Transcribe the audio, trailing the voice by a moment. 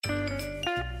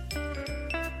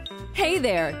Hey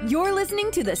there, you're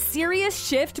listening to the Serious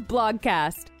Shift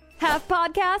Blogcast. Half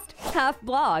podcast, half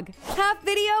blog, half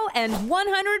video, and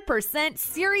 100%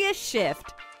 serious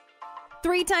shift.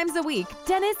 3 times a week,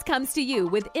 Dennis comes to you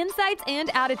with insights and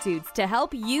attitudes to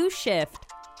help you shift.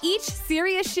 Each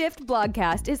Serious Shift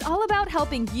Blogcast is all about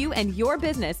helping you and your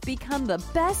business become the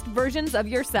best versions of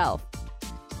yourself.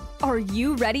 Are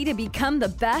you ready to become the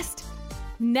best?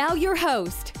 Now your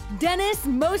host, Dennis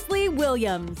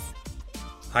Moseley-Williams.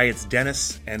 Hi, it's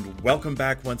Dennis, and welcome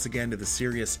back once again to the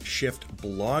Serious Shift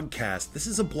Blogcast. This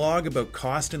is a blog about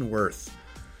cost and worth.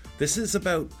 This is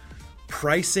about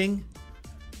pricing,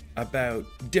 about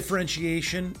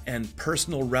differentiation, and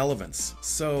personal relevance.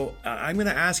 So I'm going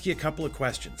to ask you a couple of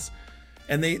questions,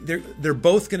 and they're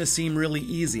both going to seem really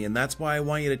easy, and that's why I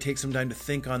want you to take some time to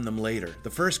think on them later. The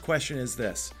first question is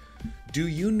this: do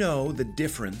you know the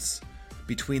difference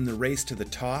between the race to the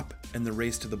top and the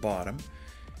race to the bottom?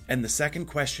 And the second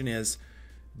question is,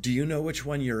 do you know which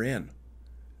one you're in?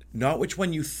 Not which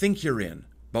one you think you're in,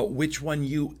 but which one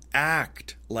you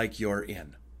act like you're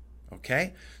in.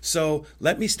 Okay? So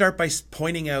let me start by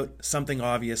pointing out something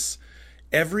obvious.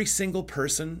 Every single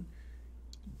person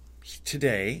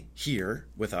today, here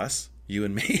with us, you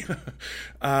and me,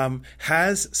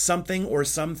 has something or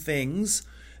some things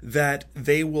that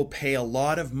they will pay a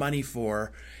lot of money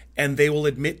for, and they will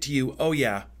admit to you, oh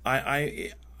yeah,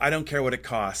 I don't care what it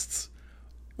costs.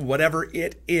 Whatever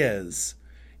it is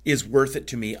worth it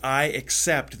to me. I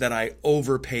accept that I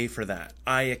overpay for that.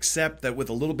 I accept that with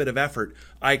a little bit of effort,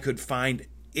 I could find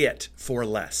it for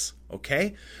less.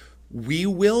 Okay? We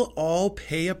will all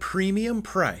pay a premium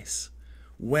price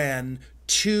when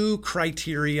 2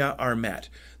 criteria are met.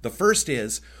 The first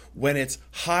is when it's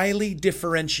highly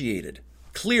differentiated.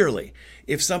 Clearly,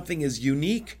 if something is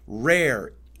unique,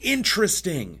 rare,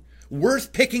 interesting,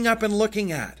 worth picking up and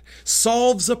looking at,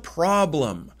 solves a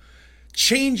problem,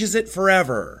 changes it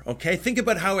forever, okay? Think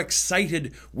about how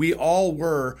excited we all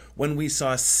were when we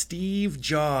saw Steve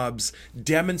Jobs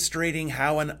demonstrating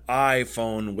how an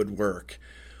iPhone would work.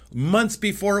 Months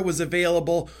before it was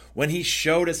available, when he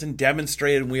showed us and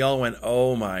demonstrated, we all went,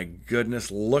 oh my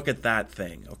goodness, look at that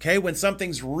thing, okay? When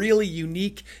something's really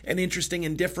unique and interesting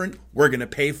and different, we're going to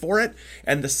pay for it.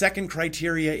 And the second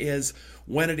criteria is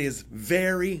when it is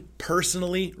very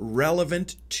personally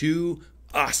relevant to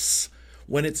us.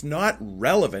 When it's not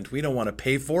relevant, we don't want to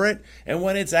pay for it. And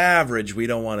when it's average, we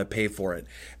don't want to pay for it.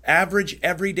 Average,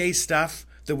 everyday stuff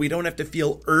that we don't have to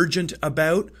feel urgent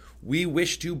about, we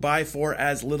wish to buy for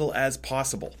as little as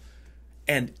possible.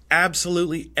 And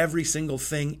absolutely every single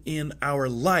thing in our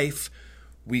life,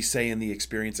 we say in the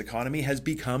experience economy, has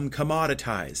become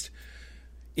commoditized.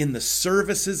 In the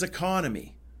services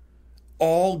economy,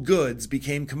 all goods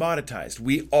became commoditized.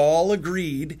 We all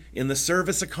agreed in the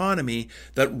service economy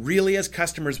that really as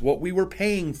customers, what we were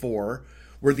paying for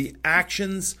were the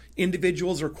actions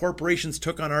individuals or corporations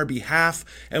took on our behalf,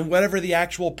 and whatever the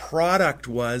actual product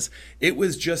was, it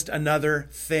was just another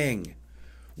thing.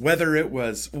 Whether it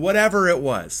was, whatever it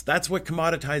was, that's what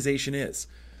commoditization is.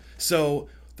 So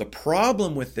the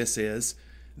problem with this is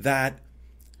that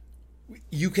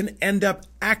you can end up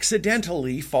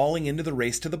accidentally falling into the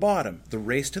race to the bottom. The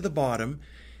race to the bottom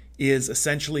is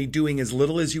essentially doing as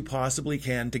little as you possibly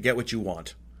can to get what you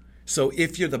want. So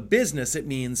if you're the business, it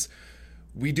means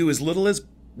we do as little as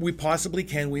we possibly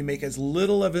can. We make as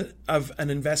little of an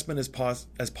investment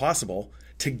as possible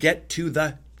to get to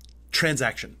the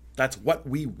transaction. That's what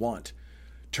we want.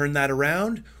 Turn that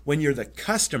around when you're the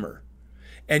customer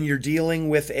and you're dealing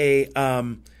with a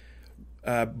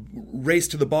race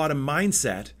to the bottom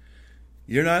mindset.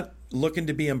 You're not looking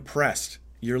to be impressed.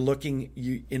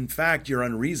 In fact, you're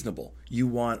unreasonable. You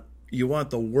want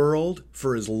the world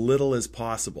for as little as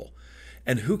possible.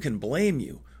 And who can blame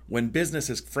you when business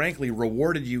has frankly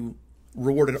rewarded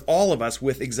all of us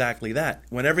with exactly that?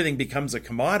 When everything becomes a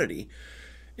commodity,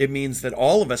 it means that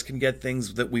all of us can get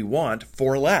things that we want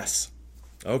for less.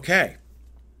 Okay,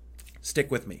 stick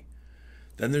with me.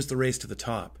 Then there's the race to the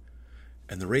top.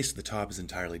 And the race to the top is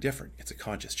entirely different. It's a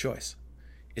conscious choice.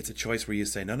 It's a choice where you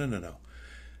say, no.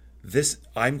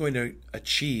 I'm going to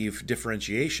achieve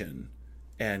differentiation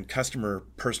and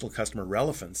personal customer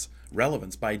relevance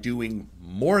by doing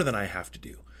more than I have to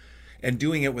do. And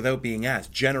doing it without being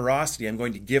asked. Generosity, I'm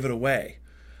going to give it away.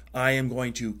 I am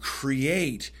going to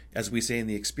create, as we say in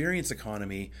the experience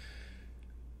economy,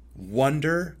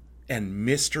 wonder and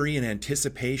mystery and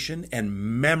anticipation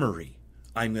and memory.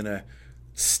 I'm going to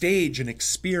stage an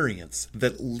experience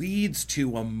that leads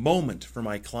to a moment for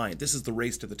my client. This is the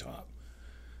race to the top.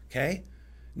 Okay?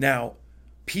 Now,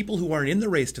 people who aren't in the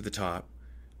race to the top,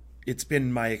 it's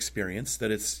been my experience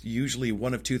that it's usually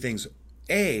one of two things.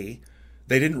 A,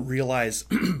 they didn't realize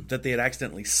that they had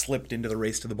accidentally slipped into the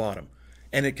race to the bottom.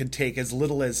 And it could take as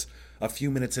little as a few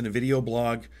minutes in a video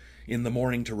blog in the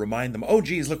morning to remind them, oh,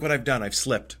 geez, look what I've done. I've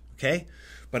slipped. Okay?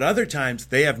 But other times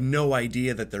they have no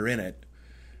idea that they're in it.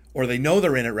 Or they know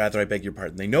they're in it, rather, I beg your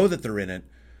pardon. They know that they're in it.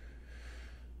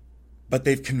 But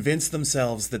they've convinced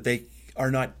themselves that they are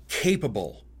not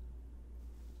capable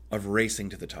of racing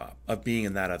to the top, of being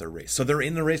in that other race. So they're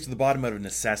in the race to the bottom out of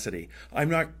necessity. I'm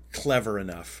not clever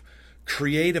enough,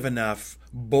 creative enough,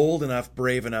 bold enough,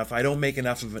 brave enough. I don't make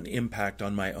enough of an impact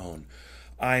on my own.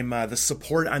 I'm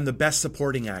the best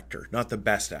supporting actor, not the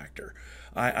best actor.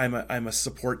 I'm a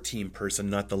support team person,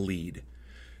 not the lead.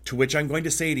 To which I'm going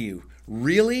to say to you,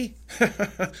 really?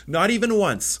 Not even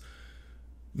once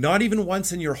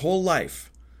in your whole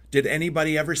life did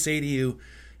anybody ever say to you,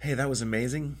 hey, that was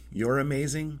amazing. You're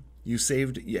amazing. You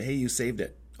saved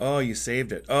it. Oh, you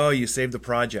saved it. Oh, you saved the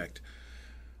project.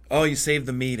 Oh, you saved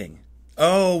the meeting.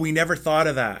 Oh, we never thought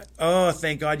of that. Oh,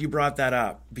 thank God you brought that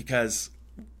up, because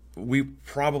we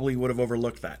probably would have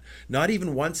overlooked that. Not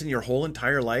even once in your whole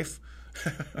entire life.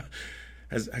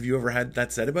 Have you ever had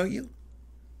that said about you?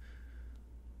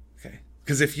 Okay.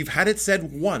 Because if you've had it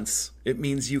said once, it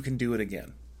means you can do it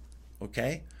again.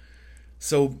 Okay?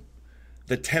 So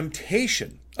the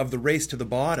temptation of the race to the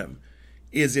bottom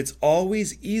is it's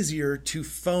always easier to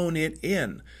phone it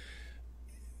in.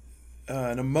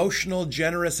 An emotional,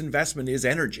 generous investment is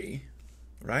energy,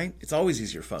 right? It's always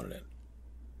easier to phone it in.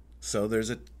 So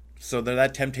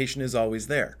that temptation is always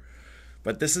there.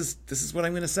 But this is what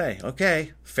I'm going to say.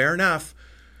 Okay, fair enough.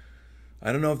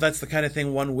 I don't know if that's the kind of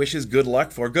thing one wishes good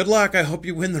luck for. Good luck. I hope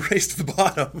you win the race to the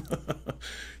bottom.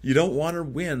 You don't want to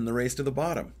win the race to the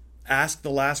bottom. Ask the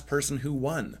last person who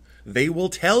won. They will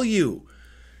tell you,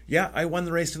 yeah, I won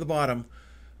the race to the bottom.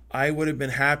 I would have been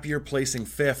happier placing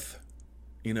fifth,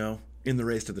 in the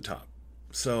race to the top.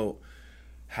 So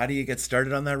how do you get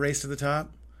started on that race to the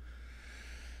top?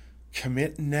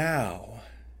 Commit now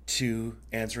to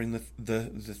answering the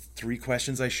three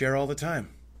questions I share all the time.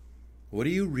 What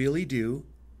do you really do?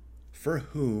 For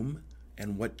whom?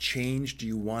 And what change do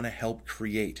you want to help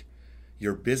create?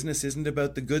 Your business isn't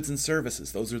about the goods and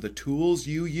services. Those are the tools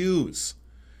you use.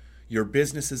 Your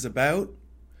business is about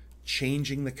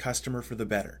changing the customer for the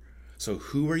better. So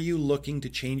who are you looking to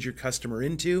change your customer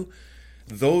into?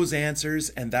 Those answers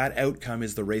and that outcome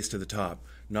is the race to the top,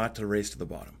 not the race to the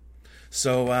bottom.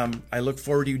 So I look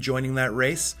forward to you joining that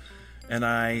race, and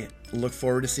I look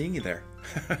forward to seeing you there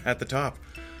at the top.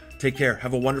 Take care.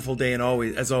 Have a wonderful day, and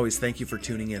as always, thank you for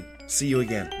tuning in. See you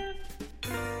again.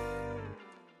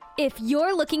 If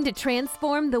you're looking to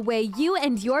transform the way you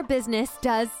and your business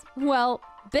does,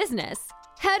 business,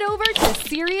 head over to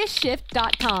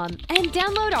SeriousShift.com and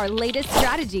download our latest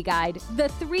strategy guide, The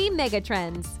 3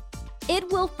 Megatrends.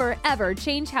 It will forever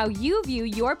change how you view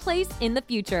your place in the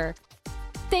future.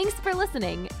 Thanks for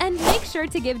listening, and make sure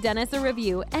to give Dennis a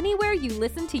review anywhere you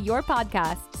listen to your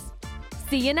podcasts.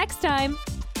 See you next time.